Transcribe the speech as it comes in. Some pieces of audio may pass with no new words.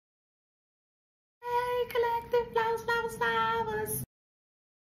Collective, flowers, flowers, flowers.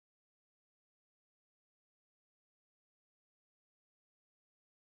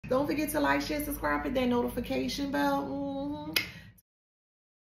 Don't forget to like, share, subscribe, hit that notification bell.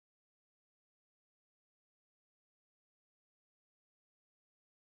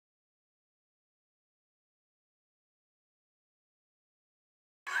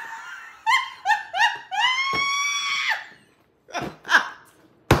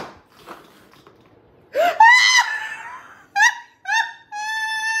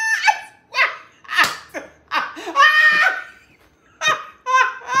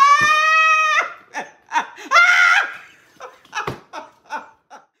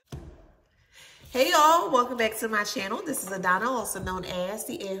 Hey y'all, welcome back to my channel. This is Adana, also known as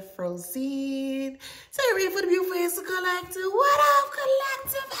the Afro-Zen. So you're ready for the beautiful Insta Collective. What up,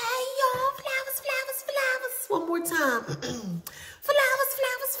 Collective? Hey y'all, flowers, flowers, flowers. One more time. Flowers,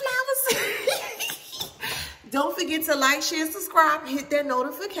 flowers, flowers. Don't forget to like, share, subscribe, hit that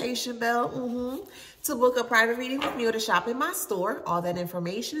notification bell to book a private reading with me or to shop in my store. All that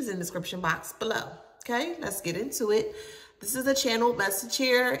information is in the description box below. Okay, let's get into it. This is a channel message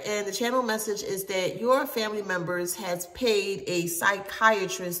here, and the channel message is that your family members has paid a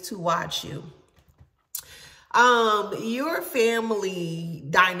psychiatrist to watch you. Your family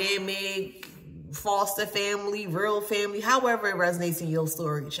dynamic, foster family, real family, however it resonates in your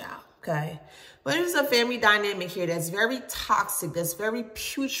story, child, okay? But there's a family dynamic here that's very toxic, that's very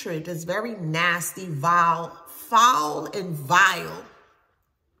putrid, that's very nasty, foul and vile.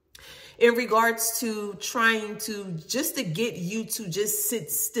 In regards to trying to get you to just sit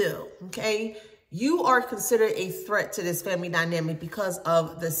still, okay? You are considered a threat to this family dynamic because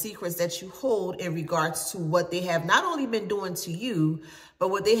of the secrets that you hold in regards to what they have not only been doing to you, but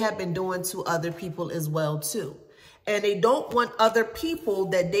what they have been doing to other people as well too. And they don't want other people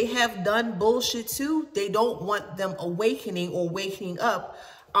that they have done bullshit to, they don't want them awakening or waking up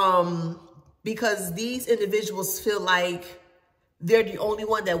because these individuals feel like they're the only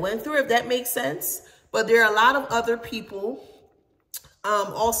one that went through it, if that makes sense. But there are a lot of other people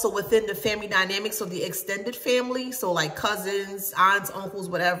also within the family dynamics of the extended family. So like cousins, aunts, uncles,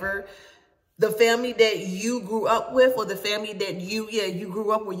 whatever. The family that you grew up with, or the family that you grew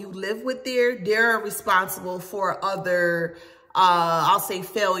up where you live with they're responsible for other, I'll say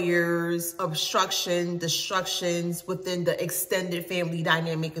failures, obstruction, destructions within the extended family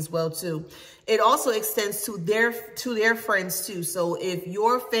dynamic as well too. It also extends to their friends too. So if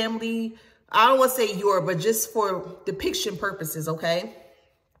your family, I don't want to say your, but just for depiction purposes, okay?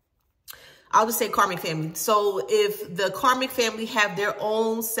 I'll just say karmic family. So if the karmic family have their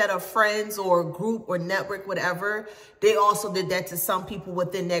own set of friends or group or network, whatever, they also did that to some people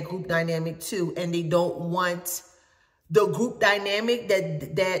within that group dynamic too. And they don't want the group dynamic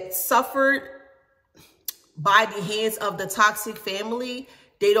that suffered by the hands of the toxic family,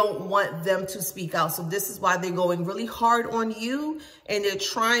 they don't want them to speak out. So this is why they're going really hard on you, and they're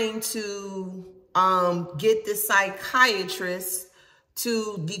trying to get the psychiatrist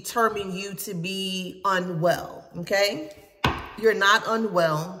to determine you to be unwell, okay? You're not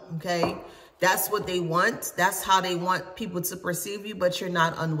unwell, okay? That's what they want. That's how they want people to perceive you, but you're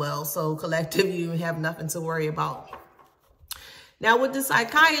not unwell. So collective, you have nothing to worry about. Now with the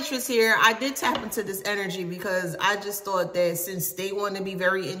psychiatrist here, I did tap into this energy because I just thought that since they want to be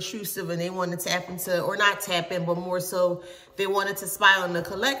very intrusive and they want to tap into, or not tap in, but more so they wanted to spy on the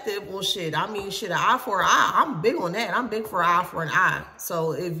collective, well shit, I mean shit, an eye for an eye. I'm big on that. I'm big for an eye for an eye.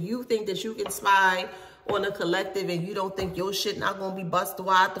 So if you think that you can spy on the collective and you don't think your shit not going to be busted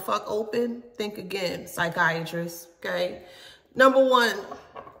wide the fuck open, think again, psychiatrist, okay? Number one,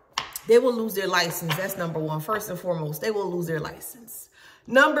 they will lose their license. That's number one. First and foremost, they will lose their license.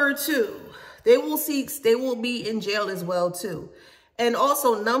 Number two, they will be in jail as well too. And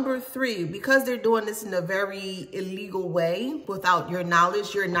also number three, because they're doing this in a very illegal way without your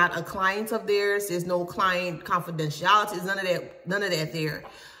knowledge, you're not a client of theirs. There's no client confidentiality. There's none of that there.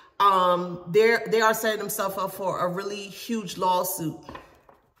 They are setting themselves up for a really huge lawsuit.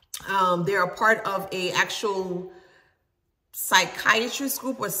 They're a part of a actual psychiatrist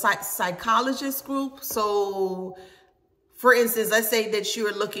group or psychologist group. So for instance, let's say that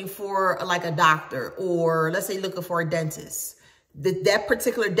you're looking for like a doctor, or let's say looking for a dentist. That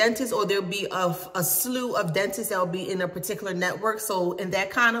particular dentist, or there'll be a slew of dentists that will be in a particular network. So in that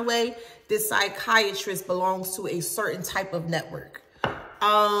kind of way, this psychiatrist belongs to a certain type of network.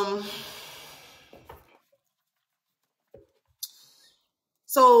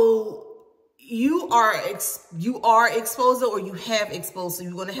 So you are exposed, or you have exposed, so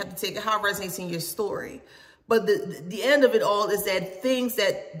you're going to have to take it how it resonates in your story. But the end of it all is that things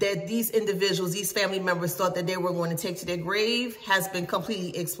that these individuals, these family members thought that they were going to take to their grave has been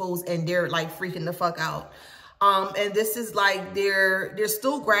completely exposed, and they're like freaking the fuck out. And this is like, they're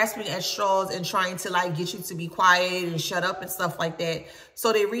still grasping at straws and trying to like get you to be quiet and shut up and stuff like that.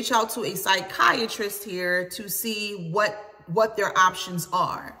 So they reach out to a psychiatrist here to see what their options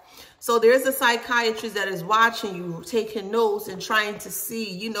are. So there's a psychiatrist that is watching you, taking notes and trying to see,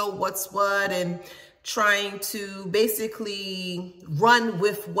 you know, what's what, and trying to basically run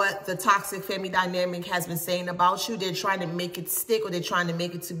with what the toxic family dynamic has been saying about you. They're trying to make it stick, or they're trying to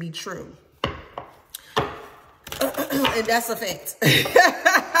make it to be true. And that's a fact.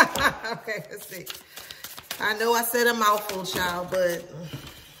 Okay, let's see. I know I said a mouthful, child, but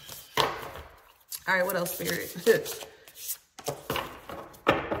all right, what else, Spirit?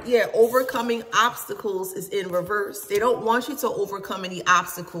 Yeah, overcoming obstacles is in reverse. They don't want you to overcome any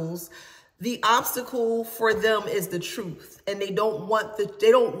obstacles. The obstacle for them is the truth, and they don't want the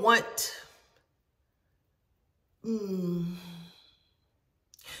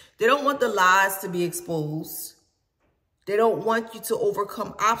lies to be exposed. They don't want you to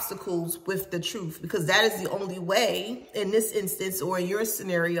overcome obstacles with the truth, because that is the only way in this instance, or in your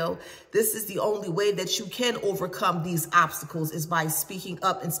scenario, this is the only way that you can overcome these obstacles, is by speaking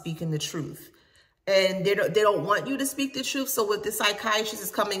up and speaking the truth. And they don't want you to speak the truth. So with the psychiatrist is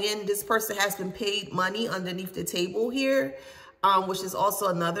coming in, this person has been paid money underneath the table here, which is also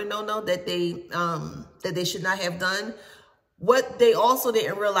another no-no that they should not have done. What they also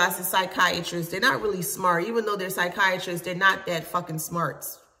didn't realize is psychiatrists, they're not really smart. Even though they're psychiatrists, they're not that fucking smart.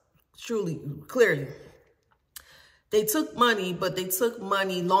 Truly, clearly. They took money, but they took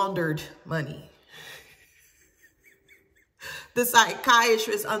money, laundered money. The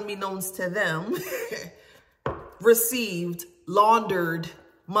psychiatrist, unbeknownst to them, received laundered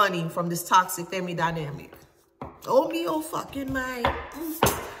money from this toxic family dynamic. Oh, me, oh, fucking my.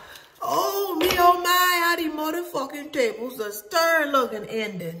 Oh, me, oh, my, how the motherfucking tables are stirring looking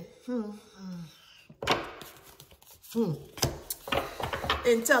ending.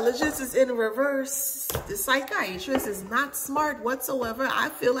 Intelligence is in reverse. The psychiatrist is not smart whatsoever. I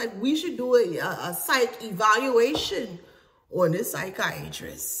feel like we should do a psych evaluation on this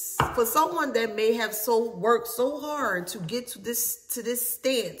psychiatrist. For someone that may have worked so hard to get to this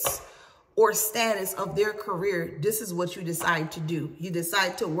stance or status of their career, this is what you decide to do. You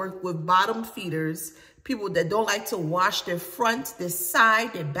decide to work with bottom feeders, people that don't like to wash their front, their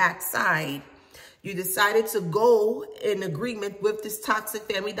side, their back side. You decided to go in agreement with this toxic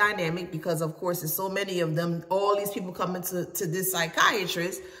family dynamic because, of course, there's so many of them. All these people coming to this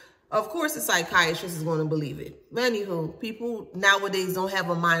psychiatrist. Of course, the psychiatrist is going to believe it. But anywho, people nowadays don't have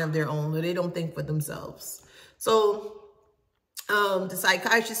a mind of their own, or they don't think for themselves. So the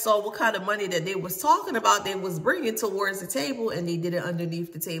psychiatrist saw what kind of money that they was talking about, they was bringing towards the table, and they did it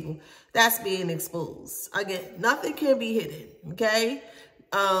underneath the table. That's being exposed. Again, nothing can be hidden, okay?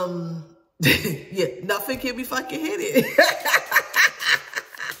 Yeah, nothing can be fucking hidden.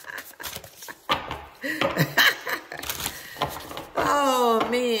 Oh,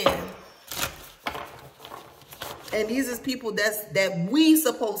 man. And these is people that we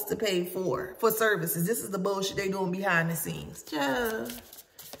supposed to pay for services. This is the bullshit they doing behind the scenes. Yeah.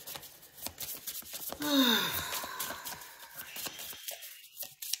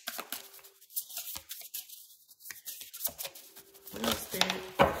 What else there?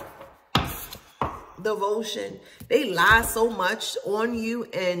 Devotion. They lie so much on you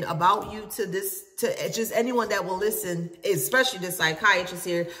and about you to just anyone that will listen, especially the psychiatrist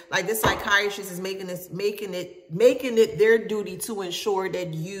here. Like, this psychiatrist is making it their duty to ensure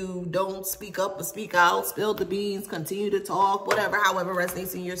that you don't speak up or speak out, spill the beans, continue to talk, whatever, however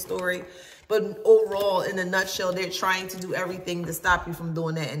resonates in your story. But overall, in a nutshell, they're trying to do everything to stop you from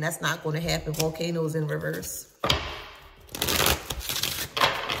doing that, and that's not going to happen. Volcanoes in reverse.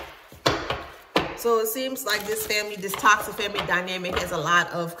 So it seems like this toxic family dynamic has a lot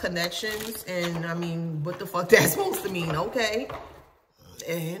of connections. And I mean, what the fuck that's supposed to mean? Okay.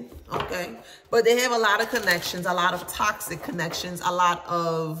 And okay. But they have a lot of connections, a lot of toxic connections, a lot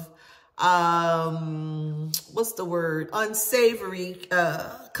of, what's the word? Unsavory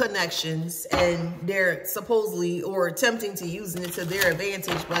connections. And they're supposedly or attempting to use it to their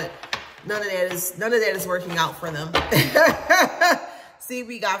advantage, but none of that is working out for them. See,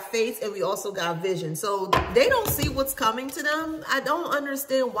 we got faith and we also got vision. So they don't see what's coming to them. I don't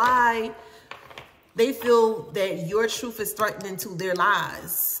understand why they feel that your truth is threatening to their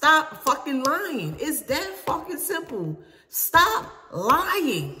lies. Stop fucking lying. It's that fucking simple. Stop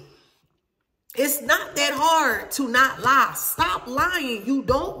lying. It's not that hard to not lie. Stop lying. You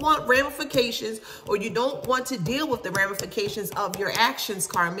don't want ramifications, or you don't want to deal with the ramifications of your actions,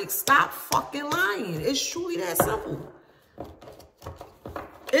 karmic. Stop fucking lying. It's truly that simple.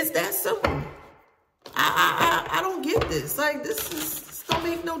 It's that simple. I don't get this. Like, this don't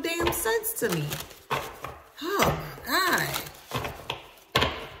make no damn sense to me. Oh, my God.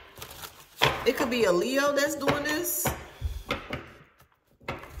 It could be a Leo that's doing this.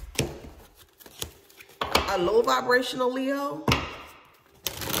 A low vibrational Leo.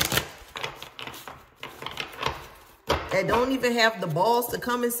 That don't even have the balls to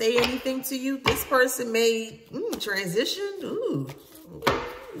come and say anything to you. This person may transition. Ooh.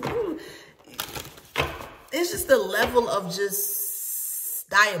 It's just the level of just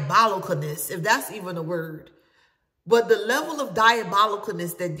diabolicalness, if that's even a word. But the level of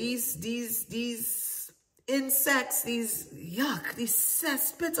diabolicalness that these insects, these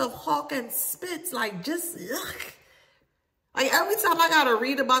spits of hawk and spits, like, just yuck. Like, every time I gotta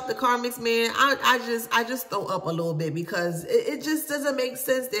read about the karmics, man, I just throw up a little bit, because it just doesn't make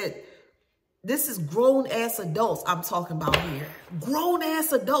sense that this is grown ass adults I'm talking about here. Grown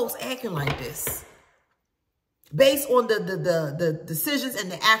ass adults acting like this, based on the decisions and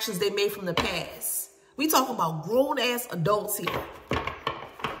the actions they made from the past. We talking about grown ass adults here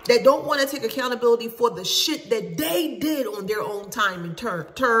that don't want to take accountability for the shit that they did on their own time and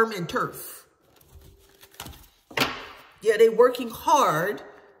term and turf. Yeah, they're working hard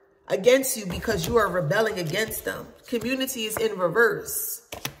against you because you are rebelling against them. Community is in reverse.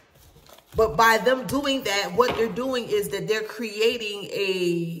 But by them doing that, what they're doing is that they're creating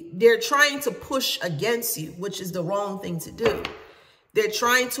they're trying to push against you, which is the wrong thing to do. They're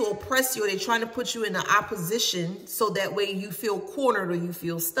trying to oppress you, or they're trying to put you in an opposition so that way you feel cornered or you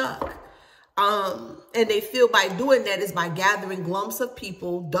feel stuck. And they feel by doing that is by gathering lumps of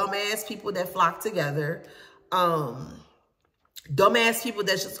people, dumbass people that flock together, dumbass people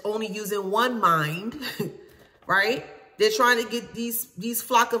that's just only using one mind, right? They're trying to get these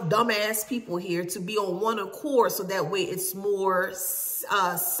flock of dumbass people here to be on one accord, so that way it's more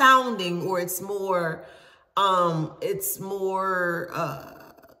sounding, or it's more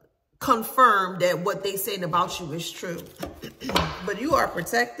confirmed that what they saying about you is true. But you are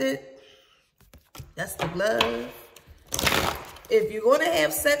protected. That's the glove. If you're going to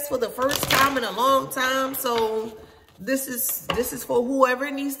have sex for the first time in a long time, so this is for whoever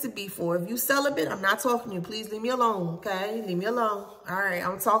it needs to be for. If you celibate, I'm not talking to you. Please leave me alone, okay? Leave me alone. All right,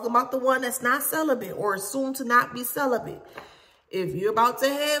 I'm talking about the one that's not celibate or soon to not be celibate. If you're about to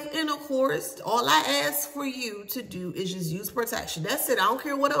have intercourse, all I ask for you to do is just use protection. That's it. I don't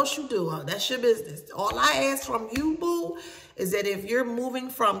care what else you do. That's your business. All I ask from you, boo, is that if you're moving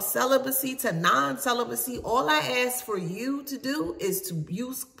from celibacy to non-celibacy, all I ask for you to do is to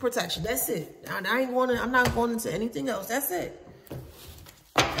use protection. That's it. I'm not going into anything else. That's it.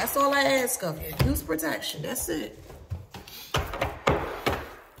 That's all I ask of you. Use protection. That's it.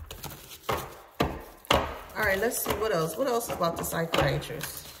 All right, let's see what else. What else about the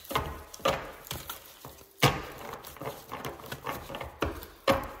psychiatrist?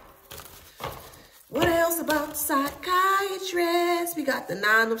 What else about the psychiatrist? We got the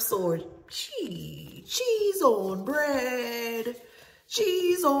 9 of Swords. Cheese on bread.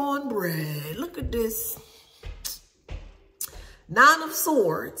 Cheese on bread. Look at this. 9 of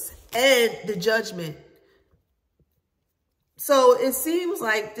Swords and the Judgment. So it seems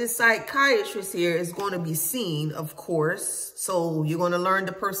like this psychiatrist here is going to be seen, of course. So you're going to learn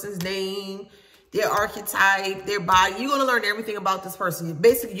the person's name, their archetype, their body. You're going to learn everything about this person.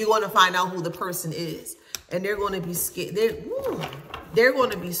 Basically, you're going to find out who the person is. And they're going to be scared. They're going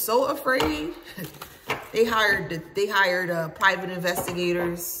to be so afraid. They hired private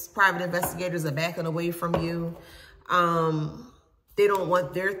investigators. Private investigators are backing away from you. They don't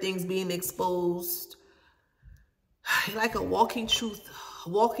want their things being exposed. Like a walking truth,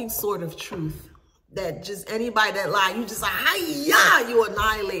 walking sword of truth. That just anybody that lie, you just like, hi-ya, you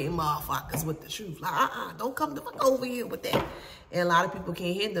annihilating motherfuckers with the truth. Like, don't come the fuck over here with that. And a lot of people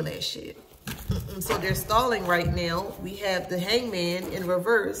can't handle that shit. So they're stalling right now. We have the Hangman in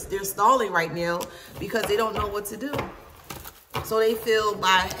reverse. They're stalling right now because they don't know what to do. So they feel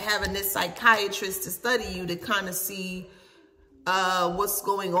by having this psychiatrist to study you to kind of see what's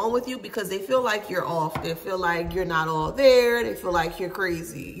going on with you, because they feel like you're off. They feel like you're not all there. They feel like you're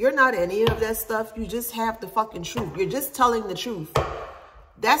crazy. You're not any of that stuff. You just have the fucking truth. You're just telling the truth.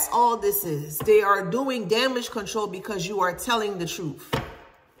 That's all this is. They are doing damage control because you are telling the truth.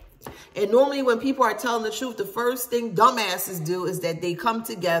 And normally when people are telling the truth, the first thing dumbasses do is that they come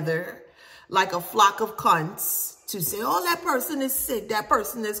together like a flock of cunts to say, oh, that person is sick, that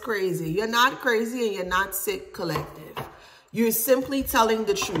person is crazy. You're not crazy and you're not sick, collective. You're simply telling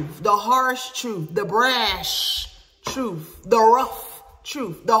the truth, the harsh truth, the brash truth, the rough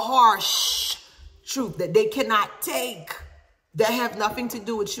truth, the harsh truth that they cannot take, that have nothing to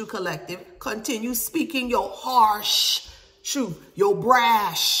do with you, collective. Continue speaking your harsh truth, your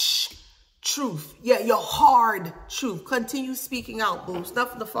brash truth, yeah, your hard truth. Continue speaking out, boost.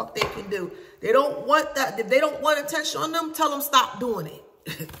 Nothing the fuck they can do. They don't want that. If they don't want attention on them, tell them stop doing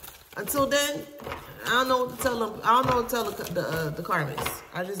it. Until then, I don't know what to tell them. I don't know what to tell the karmics.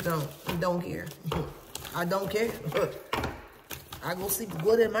 I just don't. I don't care. I don't care. I go sleep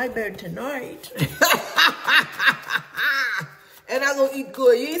good in my bed tonight. And I go eat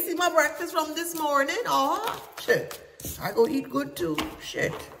good. You ain't see my breakfast from this morning? Oh, shit. I go eat good too.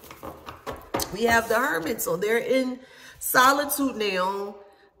 Shit. We have the hermit, so they're in solitude now.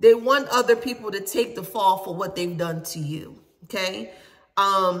 They want other people to take the fall for what they've done to you, okay?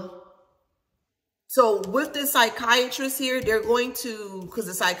 So with the psychiatrist here, they're going to, because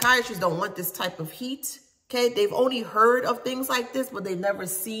the psychiatrists don't want this type of heat, okay? They've only heard of things like this, but they've never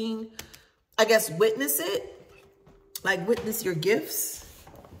seen, I guess, witness it, like witness your gifts.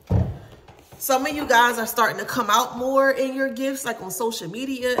 Some of you guys are starting to come out more in your gifts, like on social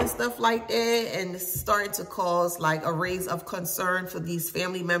media and stuff like that. And it's starting to cause like a raise of concern for these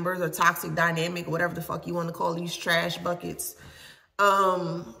family members or toxic dynamic, whatever the fuck you want to call these trash buckets.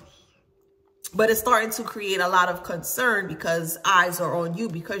 But it's starting to create a lot of concern because eyes are on you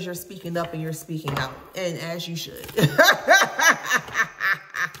because you're speaking up and you're speaking out. And as you should.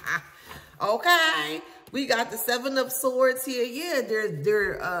 Okay. We got the 7 of Swords here. Yeah,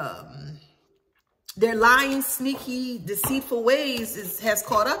 their lying, sneaky, deceitful ways has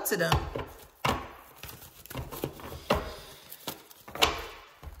caught up to them.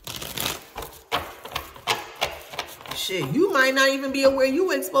 Shit, you might not even be aware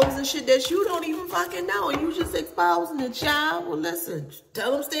you exposing shit that you don't even fucking know, and you just exposing the child. Well, listen,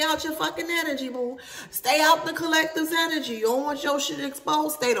 tell them stay out your fucking energy, boo. Stay out the collective's energy. You don't want your shit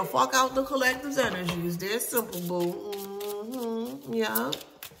exposed, stay the fuck out the collective's energy. It's that simple, boo. Yeah.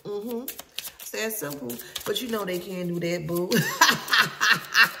 It's that simple. But you know they can't do that, boo.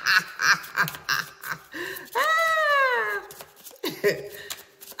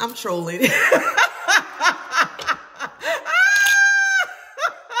 I'm trolling.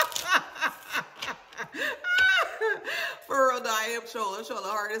 For real, no, I am trolling. I'm trolling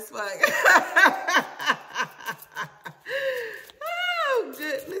hard as fuck. Oh,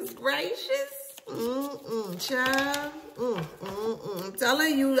 goodness gracious. Child. I'm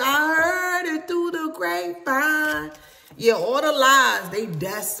telling you, I heard it through the grapevine. Yeah, all the lies, they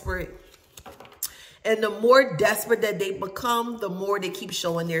desperate. And the more desperate that they become, the more they keep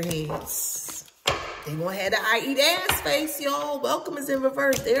showing their hands. They gonna have the I eat ass face, y'all. Welcome is in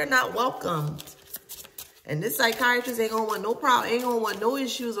reverse. They're not welcomed. And this psychiatrist ain't gonna want no problem, ain't gonna want no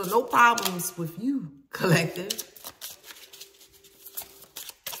issues or no problems with you, collective.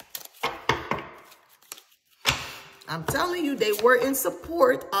 I'm telling you, they were in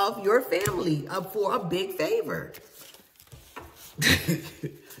support of your family for a big favor.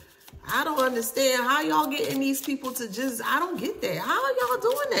 I don't understand how y'all getting these people to just, I don't get that. How are y'all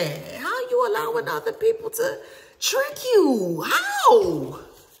doing that? How are you allowing other people to trick you? How?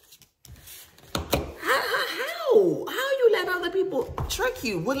 How you let other people trick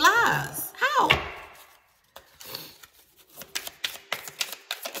you with lies? How?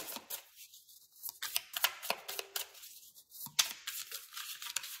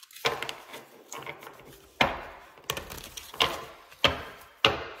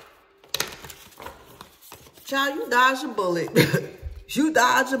 Child, you dodge a bullet. You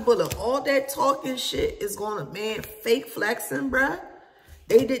dodge a bullet. All that talking shit is gonna, man, fake flexing, bruh.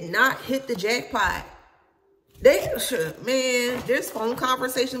 They did not hit the jackpot. Man, there's phone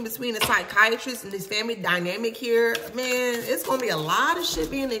conversation between the psychiatrist and this family dynamic here. Man, it's gonna be a lot of shit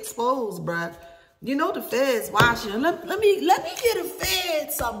being exposed, bruh. You know the feds watching. Let me get a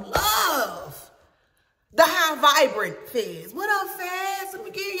fed some love. The high vibrant feds. What up, feds? Let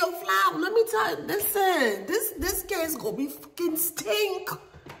me give you your flower. Let me tell you, listen, this case gonna be fucking stink.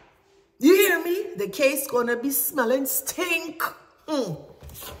 You hear me? The case gonna be smelling stink.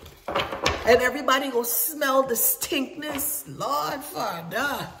 And everybody gonna smell the stinkness. Lord Father.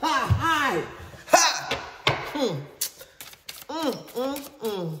 Ha, ha.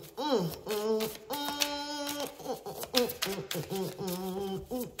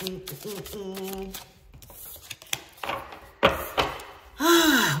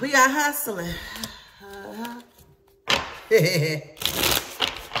 We got hustling.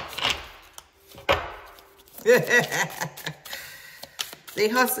 They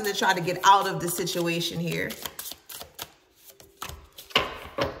hustling to try to get out of the situation here.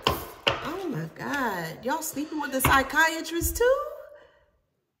 Oh my God. Y'all sleeping with the psychiatrist too?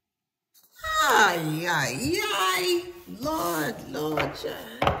 Ay, ay, ay. Lord,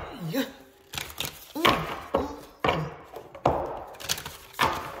 yeah.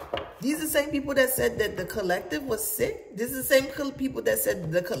 These are the same people that said that the collective was sick. These are the same people that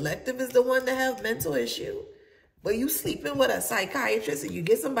said the collective is the one that have mental issue. But you sleeping with a psychiatrist and you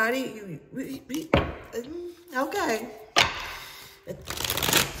get somebody, okay.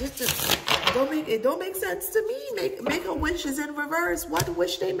 It don't make sense to me. Make a wish is in reverse. What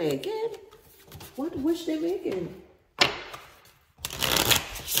wish they making? What wish they making?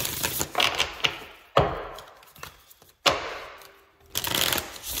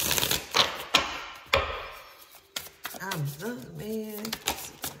 I'm done, man.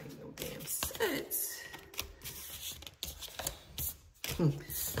 This ain't no damn sense.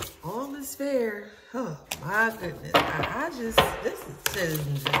 All is fair. Oh my goodness. This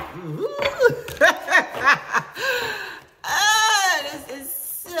is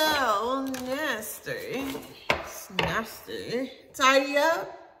so nasty. It's nasty. Tidy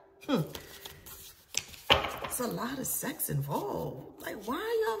up. It's a lot of sex involved. Like, why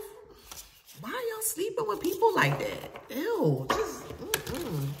y'all sleeping with people like that? Ew, just,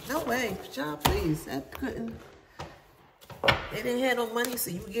 no way. Child, please. That couldn't. They didn't have no money, so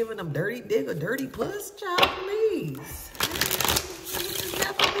you giving them dirty dick or dirty puss? Child, please.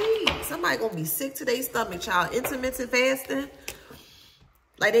 Somebody gonna be sick to their stomach, child. Intermittent fasting.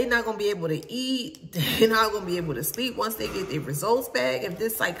 Like, they not gonna be able to eat. They're not gonna be able to sleep once they get their results back. If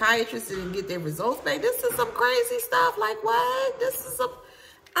this psychiatrist didn't get their results back, this is some crazy stuff. Like, what? This is some...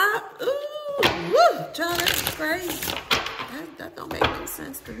 child, that's crazy. That don't make no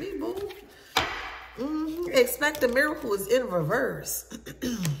sense to me, boo. Expect a miracle is in reverse.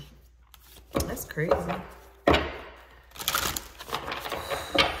 That's crazy.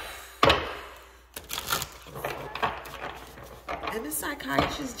 And the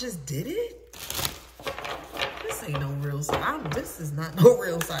psychiatrist just did it? This ain't no real psychologist. This is not no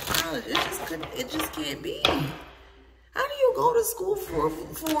real psychologist. It just can't be. How do you go to school for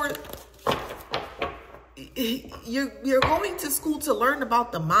you're going to school to learn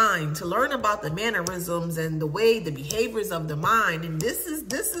about the mind, to learn about the mannerisms and the way, the behaviors of the mind, and this is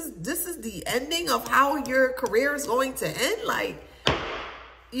the ending of how your career is going to end? Like,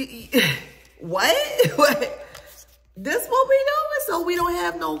 what? This what we doing? So we don't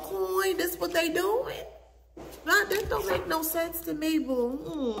have no coin? This what they doing? Nah, that don't make no sense to me,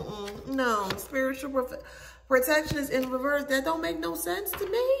 boo. No, spiritual protection is in reverse. That don't make no sense to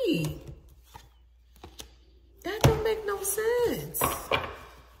me. That don't make no sense.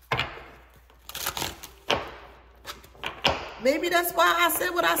 Maybe that's why I said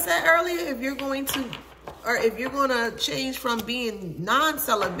what I said earlier. If you're going to change from being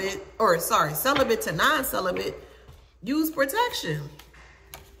non-celibate, or sorry, celibate to non-celibate, use protection.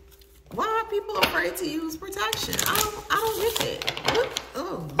 Why are people afraid to use protection? I don't get it. Look,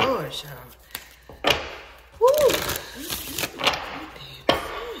 oh Lord, child. Woo.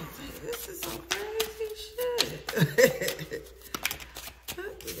 This is some crazy shit.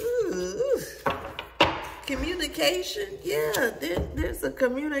 Communication, yeah, there's a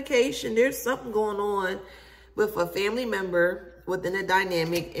communication. There's something going on with a family member within a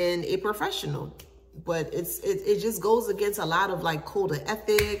dynamic and a professional. But it just goes against a lot of like code of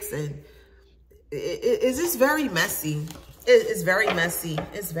ethics, and it's just very messy. It's very messy.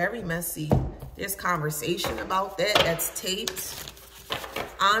 It's very messy. There's conversation about that. That's taped.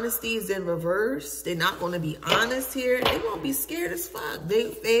 Honesty is in reverse. They're not going to be honest here. They're going to be scared as fuck. They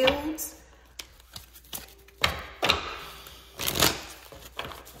failed.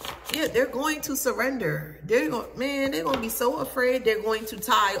 Yeah, they're going to surrender. They're going to be so afraid. They're going to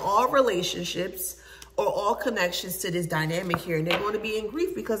tie all relationships or all connections to this dynamic here. And they're going to be in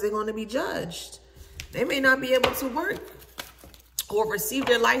grief because they're going to be judged. They may not be able to work or receive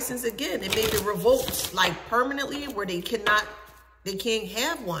their license again. They may be revoked like permanently, where they can't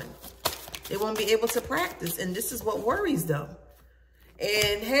have one. They won't be able to practice. And this is what worries them.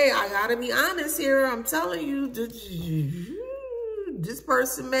 And hey, I gotta be honest here. I'm telling you, this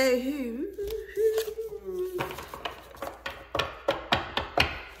person may...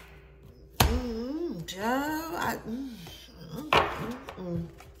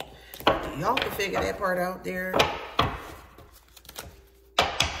 Y'all can figure that part out there.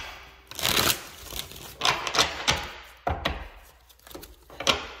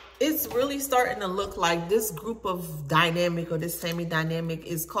 It's really starting to look like this group of dynamic or this family dynamic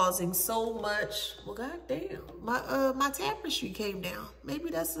is causing so much. Well, goddamn, my tapestry came down. Maybe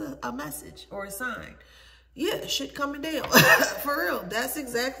that's a message or a sign. Yeah, shit coming down. For real. That's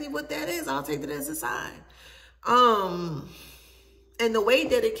exactly what that is. I'll take that as a sign. And the way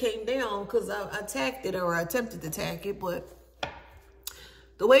that it came down, because I attacked it or I attempted to attack it, but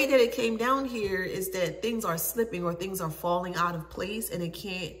the way that it came down here is that things are slipping or things are falling out of place and it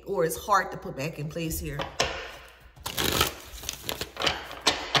can't, or it's hard to put back in place here.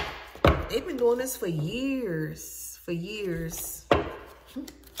 They've been doing this for years, for years.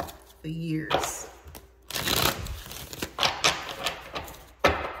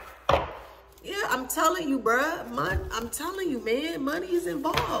 Yeah, I'm telling you, bruh. I'm telling you, man, money is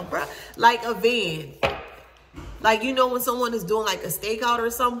involved, bruh. Like a van. Like, you know, when someone is doing like a stakeout or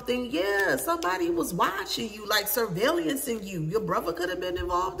something, yeah, somebody was watching you, like surveillancing you. Your brother could have been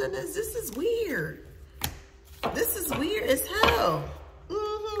involved in this. This is weird. This is weird as hell.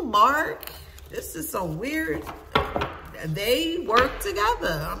 Mark, this is so weird. They work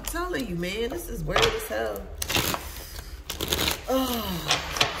together. I'm telling you, man, this is weird as hell. Oh,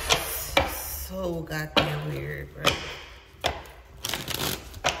 so goddamn weird, bro.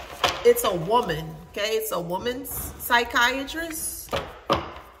 It's a woman, okay? It's a woman's psychiatrist.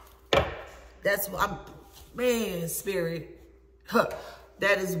 That's what I'm, man, spirit. Huh.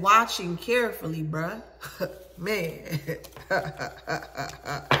 That is watching carefully, bruh. Man.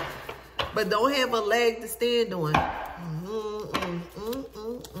 But don't have a leg to stand on.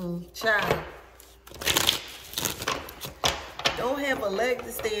 Child. Don't have a leg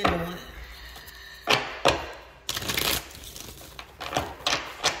to stand on.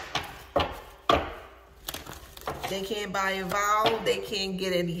 They can't buy involved. They can't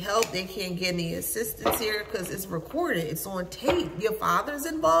get any help. They can't get any assistance here because it's recorded. It's on tape. Your father's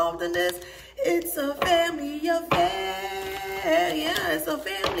involved in this. It's a family affair. Yeah, it's a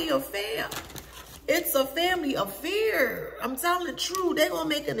family affair. It's a family affair. I'm telling the truth. They're going to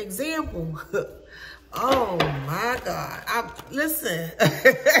make an example. Oh, my God. Listen.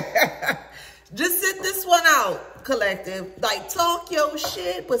 Just sit this one out, collective. Like, talk your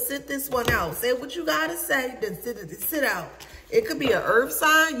shit, but sit this one out. Say what you gotta say, then sit out. It could be an earth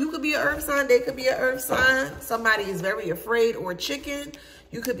sign. You could be an earth sign. They could be an earth sign. Somebody is very afraid or chicken.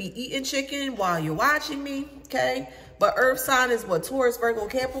 You could be eating chicken while you're watching me, okay? But earth sign is what? Taurus, Virgo,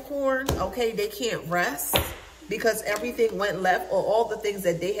 Capricorn, okay? They can't rest because everything went left, or all the things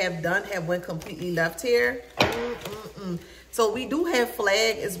that they have done have went completely left here. So we do have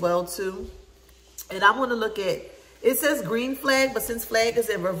flag as well, too. And I want to look at, it says green flag, but since flag is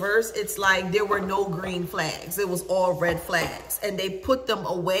in reverse, it's like there were no green flags. It was all red flags. And they put them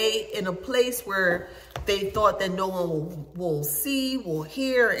away in a place where they thought that no one will see, will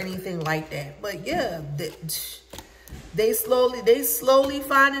hear, anything like that. But yeah, they slowly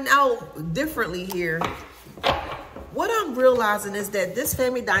finding out differently here. What I'm realizing is that this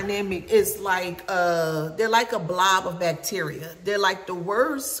family dynamic is like, they're like a blob of bacteria. They're like the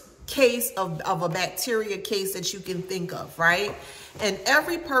worst case of a bacteria case that you can think of, right? And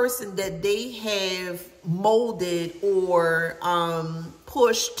every person that they have molded or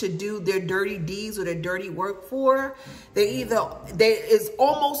pushed to do their dirty deeds or their dirty work for, they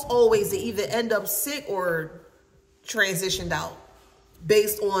almost always either end up sick or transitioned out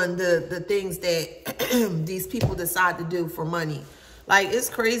based on the things that these people decide to do for money. Like, it's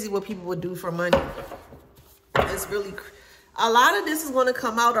crazy what people would do for money. It's really crazy. A lot of this is going to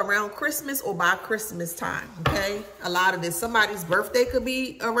come out around Christmas or by Christmas time, okay? A lot of this. Somebody's birthday could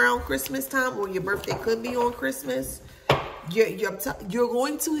be around Christmas time, or your birthday could be on Christmas. You're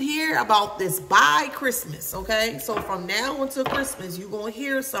going to hear about this by Christmas, okay? So from now until Christmas, you're going to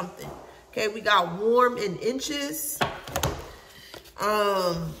hear something, okay? We got warm in inches.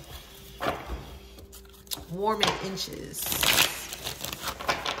 Warm in inches.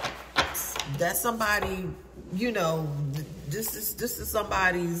 That's somebody, you know, this is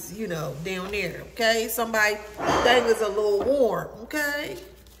somebody's, you know, down there, okay? Somebody thing is a little warm, okay?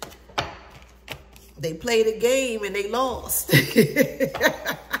 They played a game and they lost. They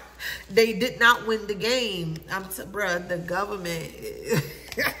did not win the game. Bruh, the government,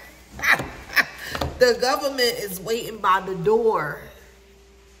 the government is waiting by the door.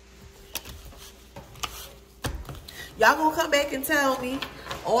 Y'all gonna come back and tell me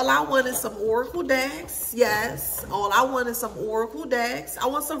All I want is some oracle decks. Yes. All I want is some oracle decks. I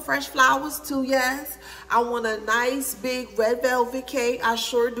want some fresh flowers too. Yes. I want a nice big red velvet cake. I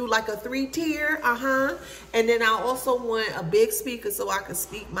sure do, like a 3-tier. And then I also want a big speaker so I can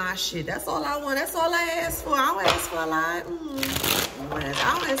speak my shit. That's all I want. That's all I ask for. I don't ask for a lot. I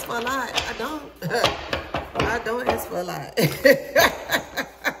don't ask for a lot. I don't. I don't ask for a lot.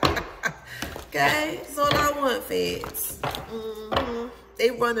 Okay, that's all I want, feds. They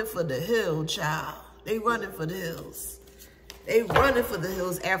running for the hill, child. They running for the hills. They running for the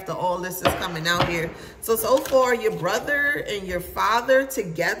hills after all this is coming out here. So far, your brother and your father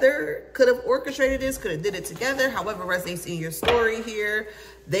together could have orchestrated this, could have did it together. However resonates in your story here.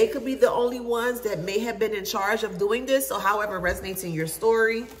 They could be the only ones that may have been in charge of doing this. So however resonates in your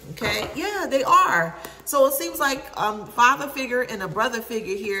story, okay? Yeah, they are. So it seems like father figure and a brother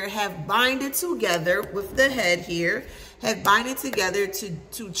figure here have binded together with the head here, have binded together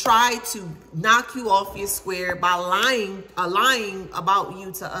to try to knock you off your square by lying about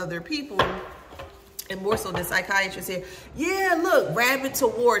you to other people. And more so the psychiatrist here. Yeah, look, rabbit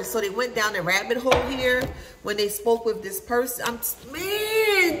towards. So they went down the rabbit hole here when they spoke with this person.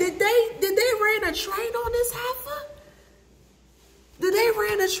 Man, did they ran a train on this heifer? Did they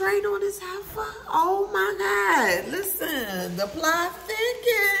ran a train on this heifer? Oh my God. Listen, the plot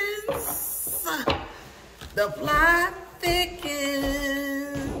thickens. The plot thickens.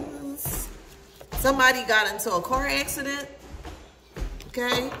 Somebody got into a car accident.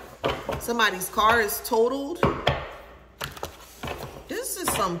 Okay. Somebody's car is totaled. This is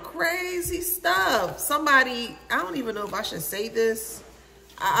some crazy stuff. Somebody, I don't even know if I should say this.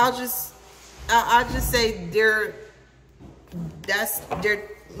 I'll just say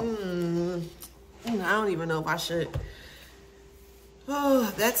I don't even know if I should.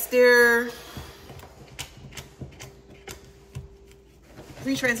 Oh, that's their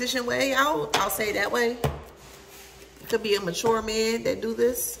pre-transition way out. I'll say it that way. It could be a mature man that do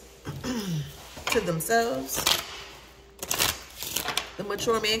this to themselves. The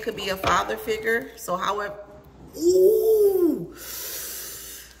mature man could be a father figure. So however, ooh,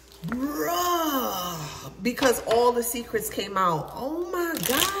 bruh, because all the secrets came out. Oh my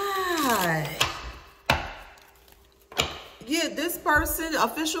God. Yeah, this person,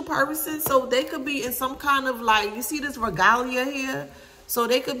 official person, so they could be in some kind of like, you see this regalia here? So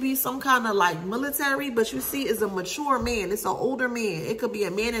they could be some kind of like military, but you see it's a mature man. It's an older man. It could be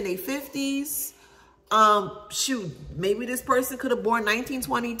a man in their 50s. Shoot, maybe this person could have born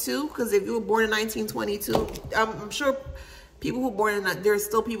 1922. Because if you were born in 1922, I'm sure people who were born in, there's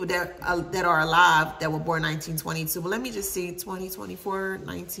still people that are alive that were born in 1922. But let me just see, 2024,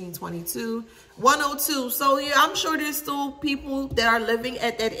 1922, 102. So yeah, I'm sure there's still people that are living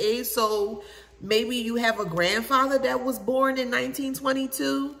at that age. So maybe you have a grandfather that was born in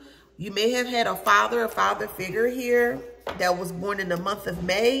 1922. You may have had a father figure here that was born in the month of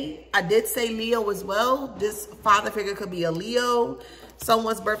May. I did say Leo as well. This father figure could be a Leo.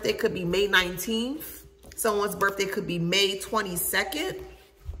 Someone's birthday could be May 19th. Someone's birthday could be May 22nd.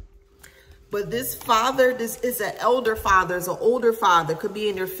 But this father, this is an elder father, is an older father. Could be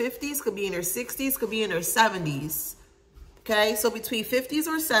in their 50s, could be in their 60s, could be in their 70s. Okay, so between 50s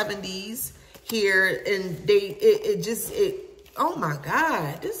or 70s here, and oh my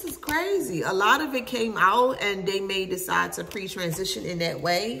God, this is crazy. A lot of it came out and they may decide to pre-transition in that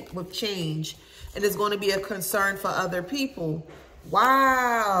way with change. And it's going to be a concern for other people.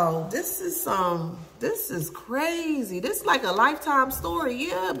 Wow, this is crazy. This is like a lifetime story.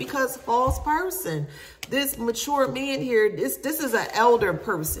 Yeah, because false person. This mature man here, this is an elder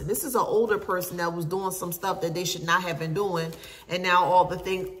person. This is an older person that was doing some stuff that they should not have been doing. And now all the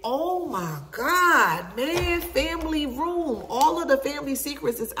things, oh my God, man, family room. All of the family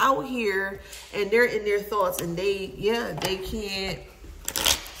secrets is out here and they're in their thoughts and they can't.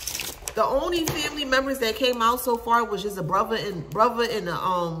 The only family members that came out so far was just a brother and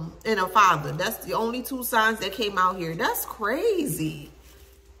a father. That's the only two signs that came out here. That's crazy.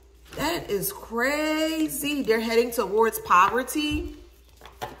 That is crazy. They're heading towards poverty.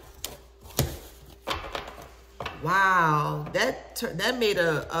 Wow, that made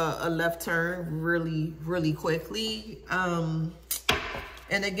a left turn really, really quickly.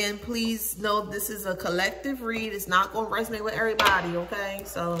 And again, please know this is a collective read. It's not going to resonate with everybody, okay?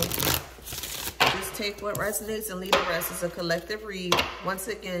 So just take what resonates and leave the rest. It's a collective read. Once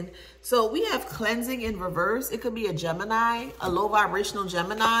again, so we have cleansing in reverse. It could be a Gemini, a low vibrational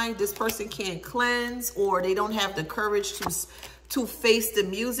Gemini. This person can't cleanse, or they don't have the courage to face the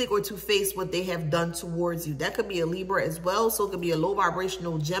music or to face what they have done towards you. That could be a Libra as well. So it could be a low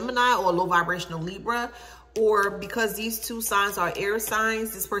vibrational Gemini or a low vibrational Libra. Or because these two signs are air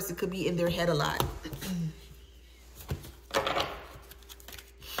signs, this person could be in their head a lot.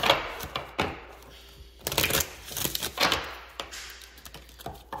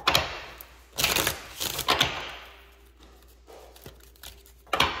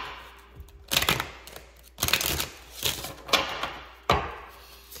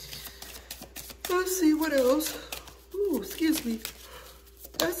 Let's see what else. Ooh, excuse me.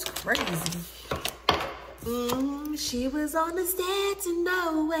 That's crazy. She was on the stairs to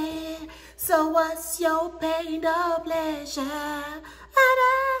nowhere. So what's your pain or pleasure? And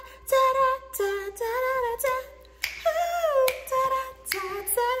I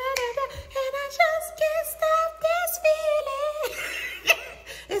just can't stop this feeling.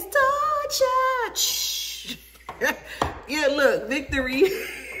 It's torture. Yeah, look, victory.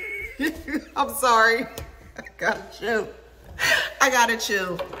 I'm sorry. I gotta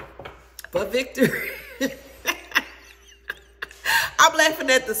chill. But victory. I'm laughing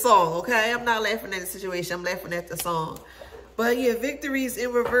at the song, okay? I'm not laughing at the situation. I'm laughing at the song. But yeah, victories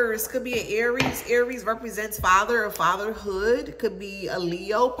in reverse. Could be an Aries. Aries represents father or fatherhood. Could be a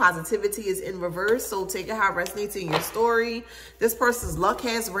Leo. Positivity is in reverse. So take it how it resonates in your story. This person's luck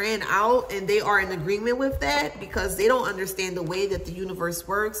has ran out and they are in agreement with that because they don't understand the way that the universe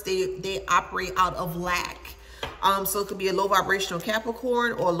works. They operate out of lack. So it could be a low vibrational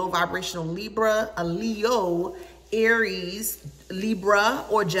Capricorn or a low vibrational Libra, a Leo, Aries, Libra,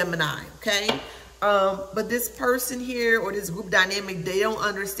 or Gemini, okay? But this person here or this group dynamic, they don't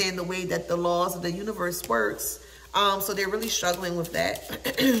understand the way that the laws of the universe works. So they're really struggling with that.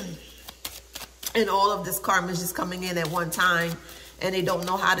 And all of this karma is just coming in at one time and they don't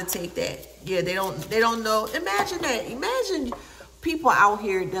know how to take that. Yeah, they don't know. Imagine that. Imagine people out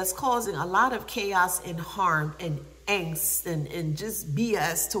here that's causing a lot of chaos and harm and angst and just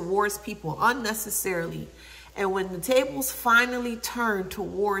BS towards people unnecessarily. And when the tables finally turn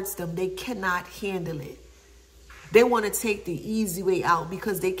towards them, they cannot handle it. They want to take the easy way out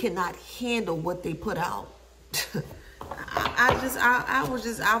because they cannot handle what they put out. I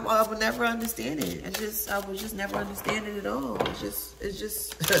would never understand it. I would just never understand it at all. I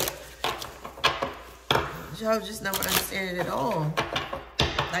would just never understand it at all.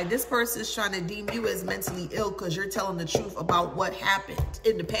 Like this person is trying to deem you as mentally ill because you're telling the truth about what happened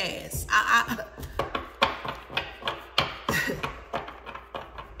in the past.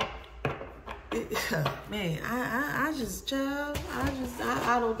 Man, I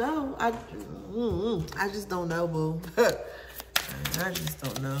don't know. I just don't know, boo. I just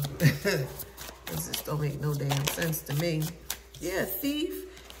don't know. This just don't make no damn sense to me. Yeah, thief,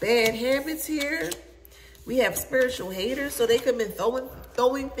 bad habits here. We have spiritual haters, so they could have been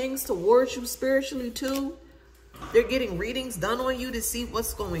throwing things towards you spiritually too. They're getting readings done on you to see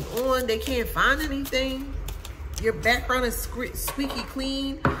what's going on. They can't find anything. Your background is squeaky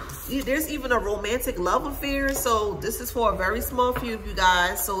clean. There's even a romantic love affair. So this is for a very small few of you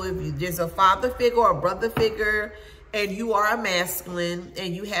guys. So if there's a father figure or a brother figure and you are a masculine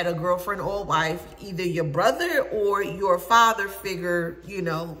and you had a girlfriend or wife, either your brother or your father figure, you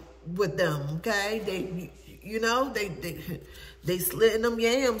know, with them, okay? They slitting them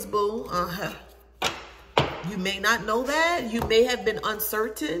yams, boo. You may not know that. You may have been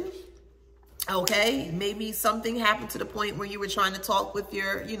uncertain. Okay, maybe something happened to the point where you were trying to talk with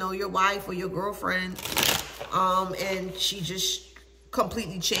your, your wife or your girlfriend, and she just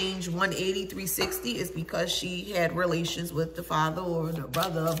completely changed 180, 360. It's because she had relations with the father or the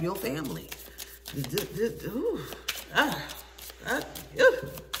brother of your family.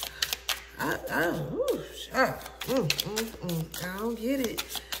 I don't get it.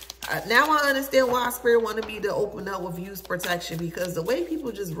 Now I understand why Spirit wanted me to open up with use protection, because the way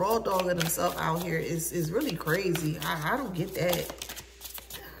people just raw dogging themselves out here is really crazy. I don't get that.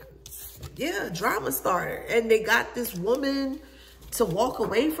 Yeah, drama starter. And they got this woman to walk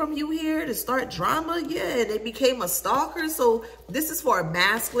away from you here to start drama. Yeah, and they became a stalker. So this is for a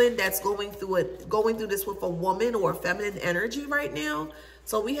masculine that's going through this with a woman or a feminine energy right now.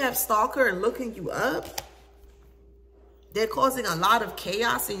 So we have stalker and looking you up. They're causing a lot of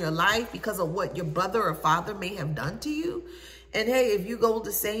chaos in your life because of what your brother or father may have done to you. And hey, if you go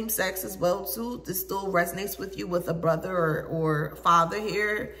the same sex as well too, this still resonates with you with a brother or father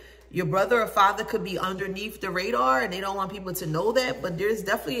here. Your brother or father could be underneath the radar and they don't want people to know that, but there's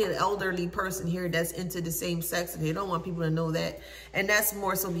definitely an elderly person here that's into the same sex and they don't want people to know that. And that's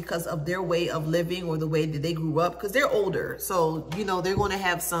more so because of their way of living or the way that they grew up, because they're older. So, you know, they're going to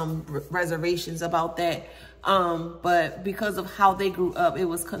have some reservations about that. But because of how they grew up, it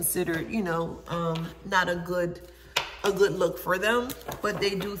was considered, you know, not a good look for them, but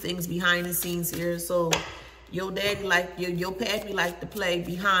they do things behind the scenes here. So your daddy your pappy like to play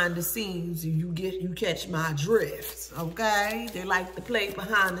behind the scenes. You catch my drift, okay? They like to play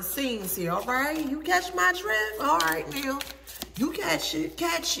behind the scenes here, all right? You catch my drift, all right now. You catch it,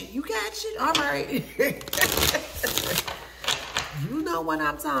 you catch it, all right. You know what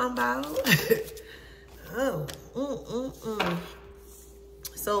I'm talking about.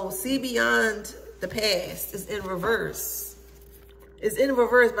 So see beyond the past is in reverse. It's in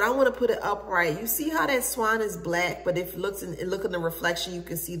reverse, but I want to put it upright. You see how that swan is black, but if you look in the reflection, you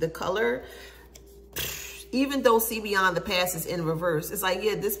can see the color. Even though see beyond the past is in reverse, it's like,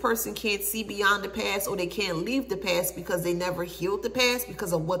 yeah, this person can't see beyond the past, or they can't leave the past because they never healed the past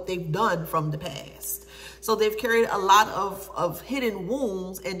because of what they've done from the past. So they've carried a lot of hidden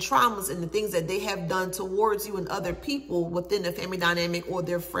wounds and traumas and the things that they have done towards you and other people within the family dynamic or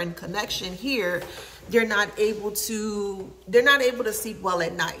their friend connection here. They're not able to sleep well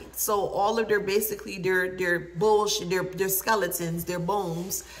at night. So all of their bullshit, their skeletons, their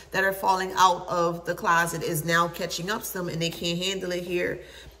bones that are falling out of the closet is now catching up to them and they can't handle it here.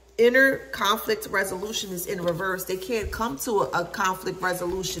 Inner conflict resolution is in reverse. They can't come to a conflict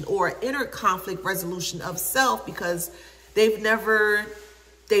resolution or an inner conflict resolution of self because they've never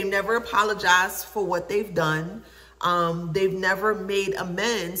apologized for what they've done. They've never made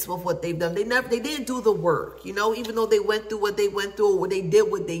amends with what they've done. They didn't do the work, you know, even though they went through what they went through, or they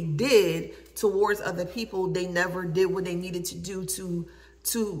did what they did towards other people. They never did what they needed to do to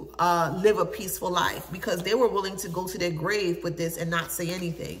live a peaceful life, because they were willing to go to their grave with this and not say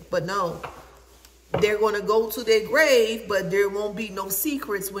anything. But no, they're going to go to their grave, but there won't be no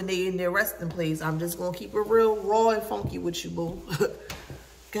secrets when they in their resting place. I'm just going to keep it real raw and funky with you, boo.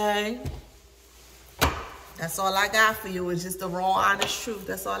 Okay? That's all I got for you. It's just the raw, honest truth.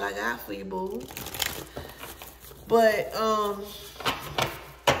 That's all I got for you, boo. But,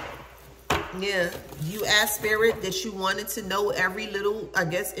 yeah, you asked Spirit that you wanted to know every little, I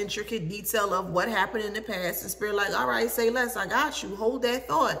guess, intricate detail of what happened in the past. And Spirit like, all right, say less. I got you. Hold that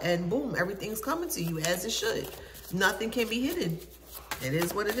thought. And boom, everything's coming to you as it should. Nothing can be hidden. It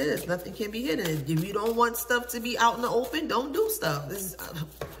is what it is. Nothing can be hidden. If you don't want stuff to be out in the open, don't do stuff. It's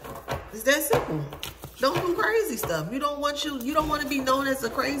that simple. Don't do crazy stuff. You don't want to be known as a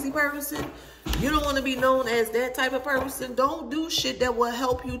crazy person. You don't want to be known as that type of person. Don't do shit that will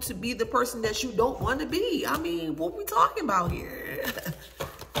help you to be the person that you don't want to be. I mean, what we talking about here?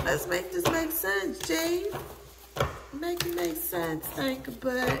 Let's make this make sense, Jay. Make it make sense. Stink a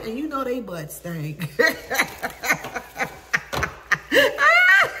butt. And you know they butt stink.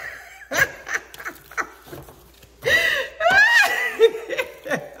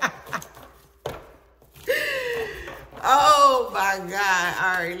 Oh my God.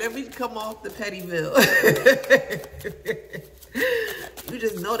 All right, let me come off the Pettyville. You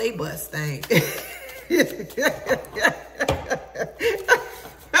just know they butt stink.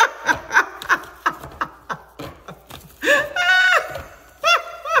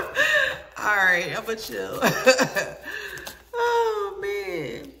 All right, I'm gonna chill. Oh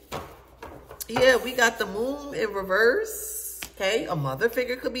man. Yeah, we got the moon in reverse. Okay, a mother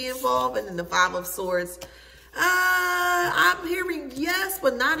figure could be involved, and then the Five of Swords. I'm hearing yes,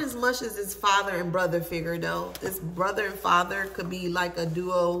 but not as much as this father and brother figure though. This brother and father could be like a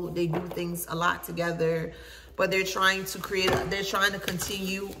duo. They do things a lot together, but they're trying to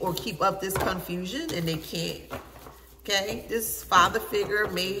continue or keep up this confusion and they can't. Okay, this father figure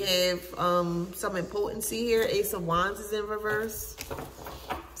may have some impotency here. Ace of Wands is in reverse.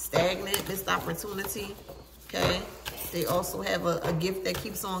 Stagnant, missed opportunity. Okay, they also have a gift that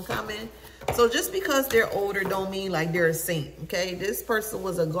keeps on coming. So just because they're older don't mean like they're a saint, okay? This person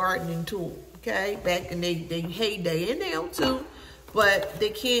was a gardening tool, okay? Back in their heyday, and now too, but they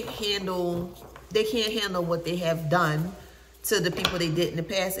can't handle what they have done to the people they did in the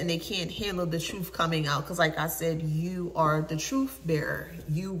past, and they can't handle the truth coming out. Because like I said, you are the truth bearer.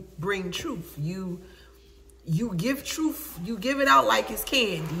 You bring truth. You give truth. You give it out like it's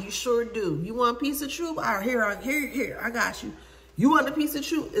candy. You sure do. You want a piece of truth? All right, here, I got you. You want a piece of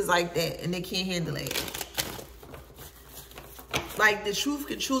truth? It's like that, and they can't handle it. Like, the truth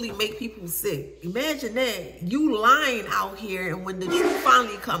can truly make people sick. Imagine that. You lying out here, and when the truth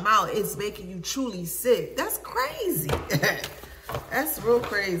finally come out, it's making you truly sick. That's crazy. That's real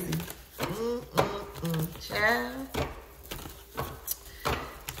crazy. Child.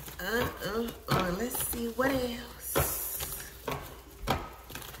 Let's see what else.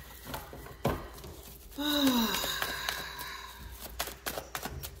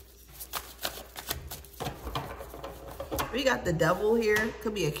 We got the devil here.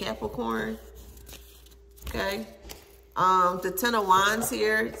 Could be a Capricorn. Okay. The Ten of Wands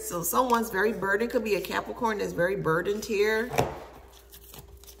here. So someone's very burdened. Could be a Capricorn that's very burdened here.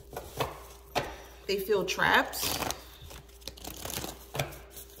 They feel trapped.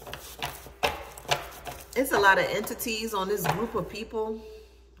 It's a lot of entities on this group of people.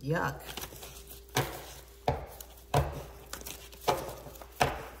 Yuck.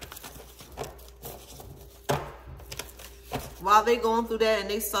 While they going through that and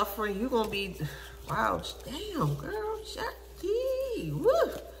they suffering, you're going to be, wow, damn, girl,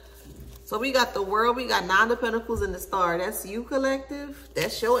 woo. So we got the World, we got Nine of Pentacles and the Star. That's you, collective.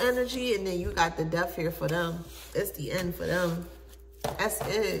 That's your energy. And then you got the Death here for them. That's the end for them. That's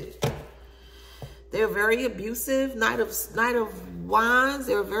it. They're very abusive. Knight of Wands.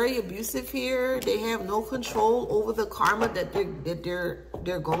 They're very abusive here. They have no control over the karma that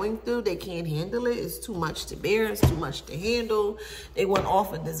they're going through. They can't handle it. It's too much to bear. It's too much to handle. They went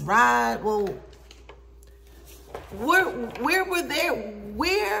off of this ride. Well, where were they?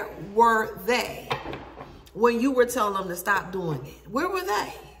 Where were they when you were telling them to stop doing it? Where were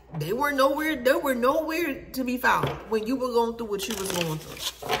they? They were nowhere. They were nowhere to be found when you were going through what you was going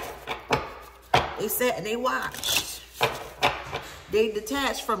through. They sat and they watched. They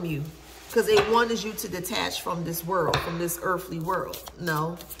detached from you because they wanted you to detach from this world, from this earthly world.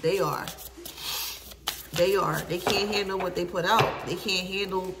 No, they are. They are. They can't handle what they put out. They can't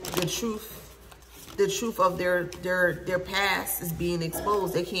handle the truth. The truth of their past is being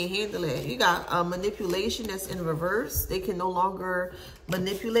exposed. They can't handle it. You got manipulation that's in reverse. They can no longer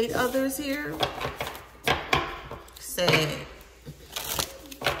manipulate others here. Sad.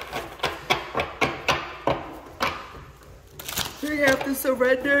 They have to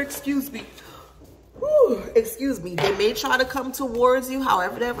surrender. Excuse me. Whew, excuse me. They may try to come towards you.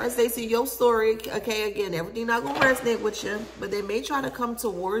 However that resonates in your story. Okay, again, everything not going to resonate with you. But they may try to come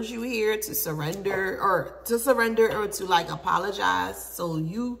towards you here to surrender or to like apologize. So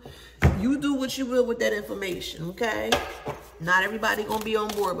you do what you will with that information, okay? Not everybody going to be on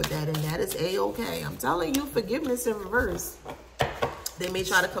board with that. And that is A-okay. I'm telling you, forgiveness in reverse. They may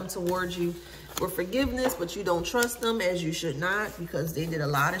try to come towards you with forgiveness, but you don't trust them as you should not because they did a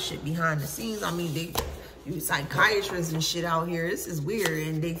lot of shit behind the scenes. I mean, you psychiatrists and shit out here. This is weird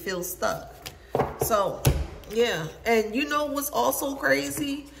and they feel stuck. So, yeah. And you know what's also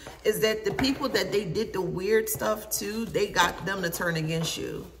crazy is that the people that they did the weird stuff to, they got them to turn against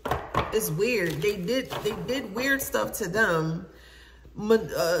you. It's weird. They did weird stuff to them.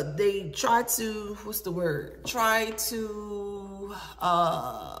 They tried to, what's the word? Try to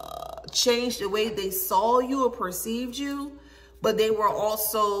change the way they saw you or perceived you, but they were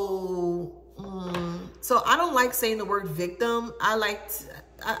also so I don't like saying the word victim.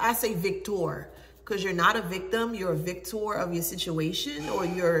 I say victor, because you're not a victim, you're a victor of your situation, or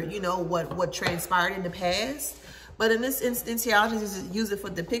you're, you know, what transpired in the past. But in this instance here, I'll just use it for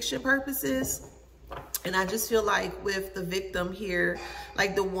depiction purposes. And I just feel like with the victim here,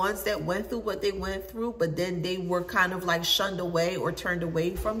 like the ones that went through what they went through, but then they were kind of like shunned away or turned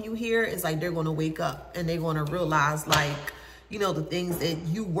away from you here, it's like they're going to wake up and they're going to realize, like, you know, the things that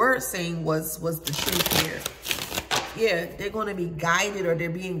you were saying was the truth here. Yeah, they're going to be guided, or they're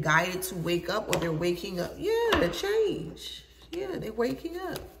being guided to wake up, or they're waking up. Yeah, the change. Yeah, they're waking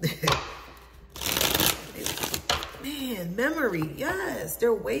up. Man, memory, yes,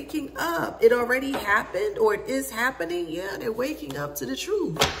 they're waking up. It already happened, or it is happening. Yeah, they're waking up to the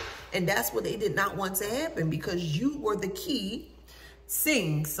truth. And that's what they did not want to happen, because you were the key.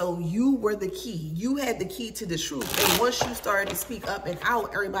 So you were the key. You had the key to the truth. And once you started to speak up and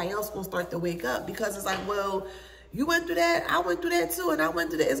out, everybody else will start to wake up, because it's like, well, you went through that, I went through that too, and I went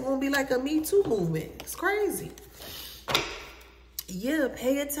through that. It's going to be like a Me Too movement. It's crazy. Yeah,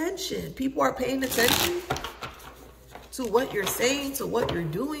 pay attention. People are paying attention to what you're saying, to what you're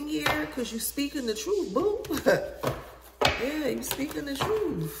doing here, because you're speaking the truth, boo. Yeah, you're speaking the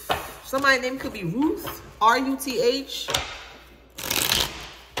truth. Somebody's name could be Ruth, R-U-T-H.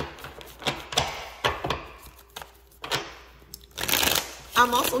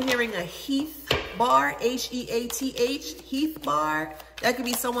 I'm also hearing a Heath bar, H-E-A-T-H, Heath bar. That could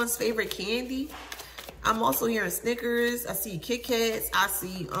be someone's favorite candy. I'm also hearing Snickers. I see Kit Kats. I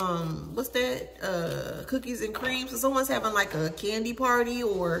see, what's that? Cookies and cream. So someone's having like a candy party,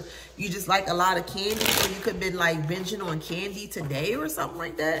 or you just like a lot of candy. So you could have been like binging on candy today or something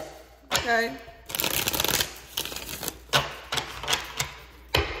like that. Okay.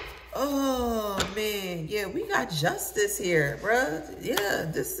 Oh man, yeah, we got justice here, bruh. Yeah,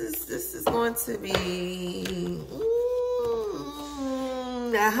 this is going to be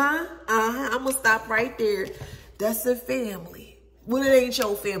I'm gonna stop right there. That's a family. Well, it ain't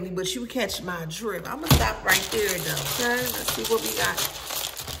your family, but you catch my drift. I'm gonna stop right there though. Okay, let's see what we got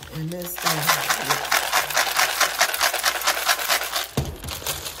in this thing.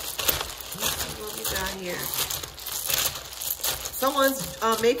 Let's see what we got here. Someone's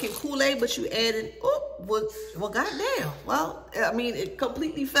making Kool-Aid, but you added, well, goddamn. Well, I mean, it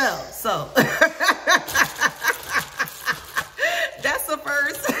completely fell. So that's the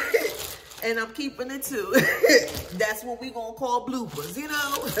first, and I'm keeping it too. That's what we gonna call bloopers, you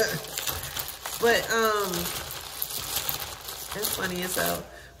know. But that's funny as hell.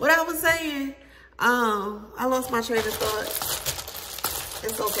 What I was saying, I lost my train of thought.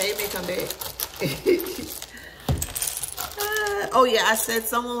 It's okay, it may come back. Oh yeah, I said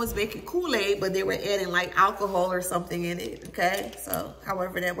someone was making Kool-Aid, but they were adding like alcohol or something in it, okay? So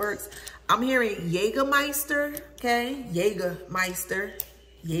however that works. I'm hearing Jägermeister, okay? Jägermeister,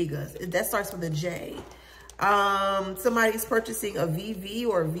 Jaeger, that starts with a J. Somebody's purchasing a VV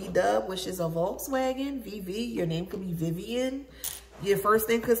or VW, which is a Volkswagen. VV, your name could be Vivian. Your first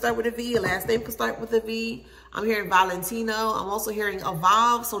name could start with a V, your last name could start with a V. I'm hearing Valentino. I'm also hearing a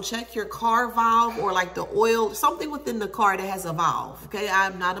valve. So check your car valve or like the oil, something within the car that has a valve. Okay,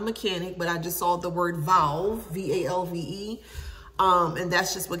 I'm not a mechanic, but I just saw the word valve, V-A-L-V-E. And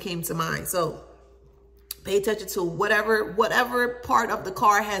that's just what came to mind. So pay attention to whatever part of the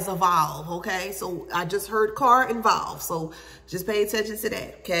car has a valve. Okay, so I just heard car and valve. So just pay attention to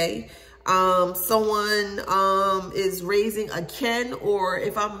that. Okay. Someone is raising a Ken, or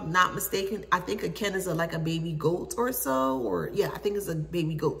if I'm not mistaken, I think a Ken is like a baby goat or so, or yeah, I think it's a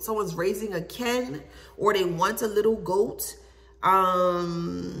baby goat. Someone's raising a Ken, or they want a little goat.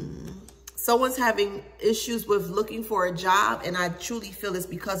 Someone's having issues with looking for a job, and I truly feel it's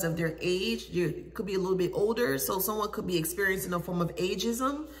because of their age. You could be a little bit older, so someone could be experiencing a form of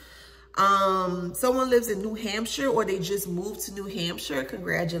ageism. Someone lives in New Hampshire, or they just moved to New Hampshire.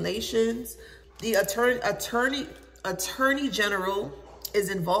 Congratulations. The attorney general is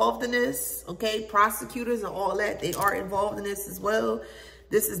involved in this. Okay. Prosecutors and all that, they are involved in this as well.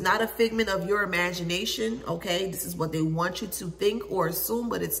 This is not a figment of your imagination. Okay. This is what they want you to think or assume,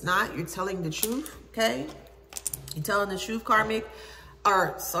 but it's not. You're telling the truth. Okay. You're telling the truth, karmic.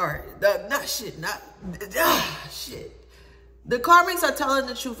 Or sorry, shit. The karmics are telling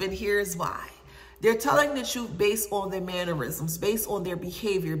the truth, and here's why. They're telling the truth based on their mannerisms, based on their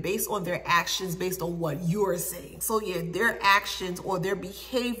behavior, based on their actions, based on what you're saying. So yeah, their actions or their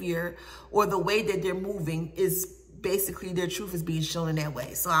behavior or the way that they're moving is basically their truth is being shown in that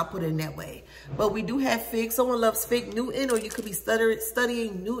way. So I'll put it in that way. But we do have Fig. Someone loves Fig Newton, or you could be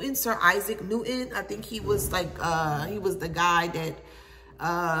studying Newton, Sir Isaac Newton. I think he was like, he was the guy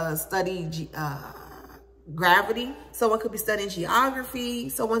that studied gravity. Someone could be studying geography.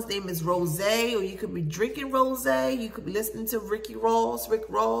 Someone's name is Rose, or you could be drinking Rose. You could be listening to Rick Ross,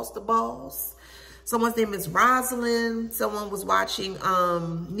 the boss. Someone's name is Rosalind. Someone was watching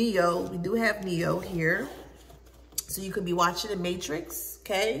Neo. We do have Neo here. So you could be watching The Matrix,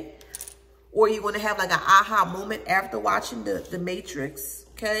 okay? Or you're going to have like an aha moment after watching the Matrix,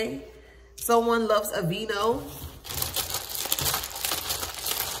 okay? Someone loves Aveeno.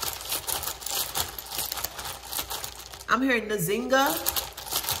 I'm hearing Nzinga.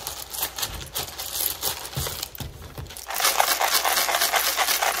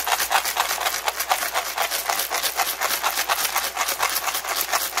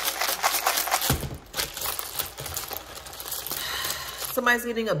 Somebody's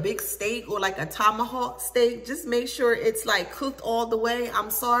getting a big steak or like a tomahawk steak. Just make sure it's like cooked all the way. I'm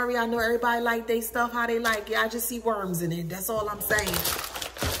sorry. I know everybody like their stuff how they like it. I just see worms in it. That's all I'm saying.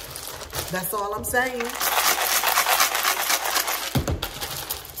 That's all I'm saying.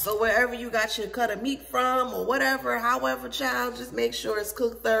 So wherever you got your cut of meat from or whatever, however, child, just make sure it's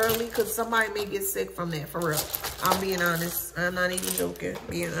cooked thoroughly, because somebody may get sick from that, for real. I'm being honest. I'm not even joking.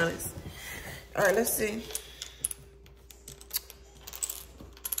 Being honest. All right, let's see.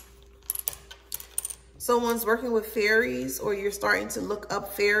 Someone's working with fairies, or you're starting to look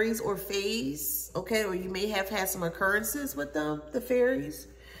up fairies or fays, okay? Or you may have had some occurrences with them, the fairies.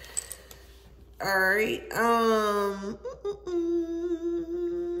 All right.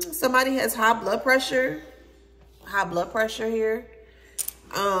 Somebody has high blood pressure here.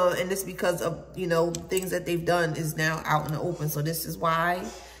 And it's because of, you know, things that they've done is now out in the open. So this is why.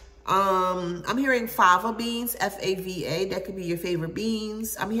 I'm hearing fava beans, F-A-V-A. That could be your favorite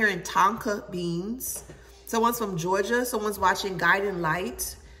beans. I'm hearing tonka beans. Someone's from Georgia. Someone's watching Guiding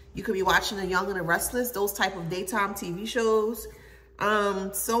Light. You could be watching The Young and the Restless, those type of daytime TV shows.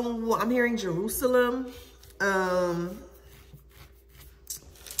 So I'm hearing Jerusalem.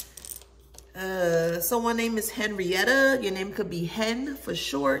 Someone name is Henrietta. Your name could be Hen for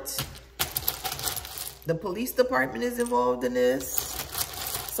short. The police department is involved in this.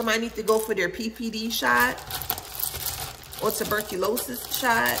 Somebody needs to go for their PPD shot or tuberculosis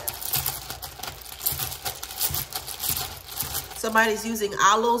shot. Somebody's using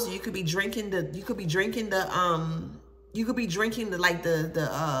aloes. You could be drinking the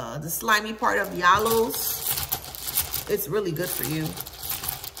slimy part of the aloes. It's really good for you.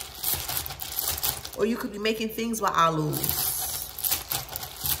 Or you could be making things with aloes.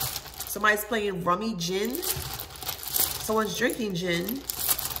 Somebody's playing rummy gin. Someone's drinking gin.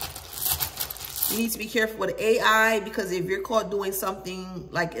 You need to be careful with AI, because if you're caught doing something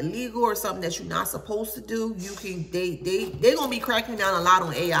like illegal or something that you're not supposed to do, they're gonna be cracking down a lot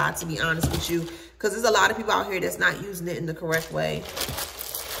on AI, to be honest with you, because there's a lot of people out here that's not using it in the correct way.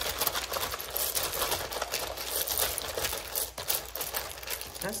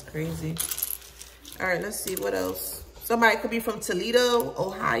 That's crazy. All right, let's see what else. Somebody could be from Toledo,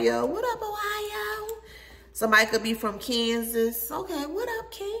 Ohio. What up, Ohio? Somebody could be from Kansas. Okay, what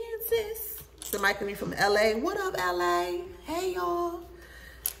up, Kansas? Somebody could be from LA. What up, LA? Hey, y'all. All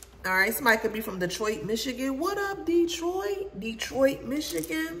right, somebody could be from Detroit, Michigan. What up, Detroit? Detroit,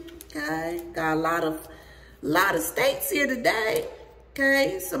 Michigan. Okay, got a lot of states here today.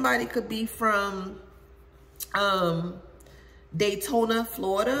 Okay, somebody could be from Daytona,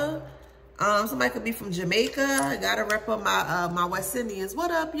 Florida. Somebody could be from Jamaica. I gotta rep up my West Indians.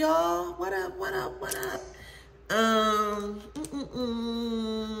 What up, y'all? What up, what up, what up?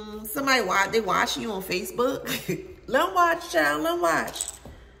 Somebody they watching you on Facebook. Let them watch, child. Let them watch.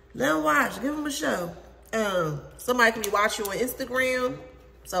 Let them watch. Give them a show. Somebody can be watching you on Instagram.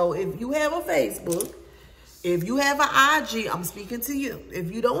 So if you have a Facebook, if you have an IG, I'm speaking to you.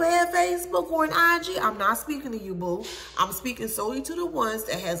 If you don't have Facebook or an IG, I'm not speaking to you, boo. I'm speaking solely to the ones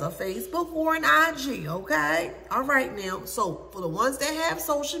that has a Facebook or an IG, okay? All right, now. So for the ones that have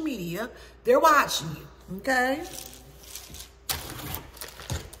social media, they're watching you, okay?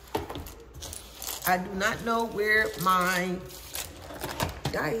 I do not know where my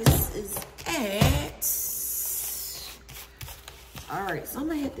dice is at. All right, so I'm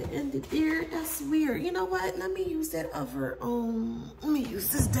gonna have to end it there. That's weird. You know what? Let me use that other, let me use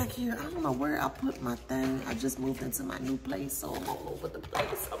this deck here. I don't know where I put my thing. I just moved into my new place, so I'm all over the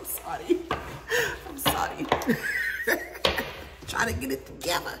place. I'm sorry. I'm sorry. Trying to get it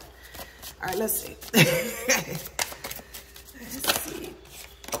together. All right, let's see. Let's see.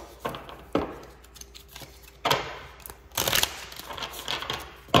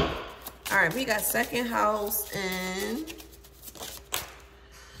 All right, we got second house and...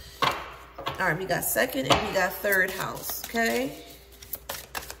 All right, we got second and we got third house, okay?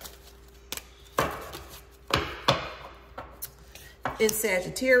 In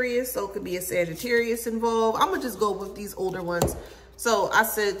Sagittarius, so it could be a Sagittarius involved. I'm gonna just go with these older ones. So I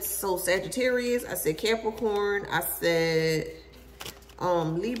said, Sagittarius, I said Capricorn, I said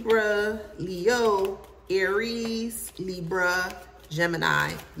Libra, Leo, Aries, Libra,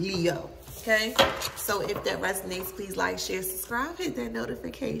 Gemini, Leo. Okay, so if that resonates, please like, share, subscribe, hit that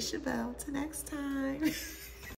notification bell. Till next time.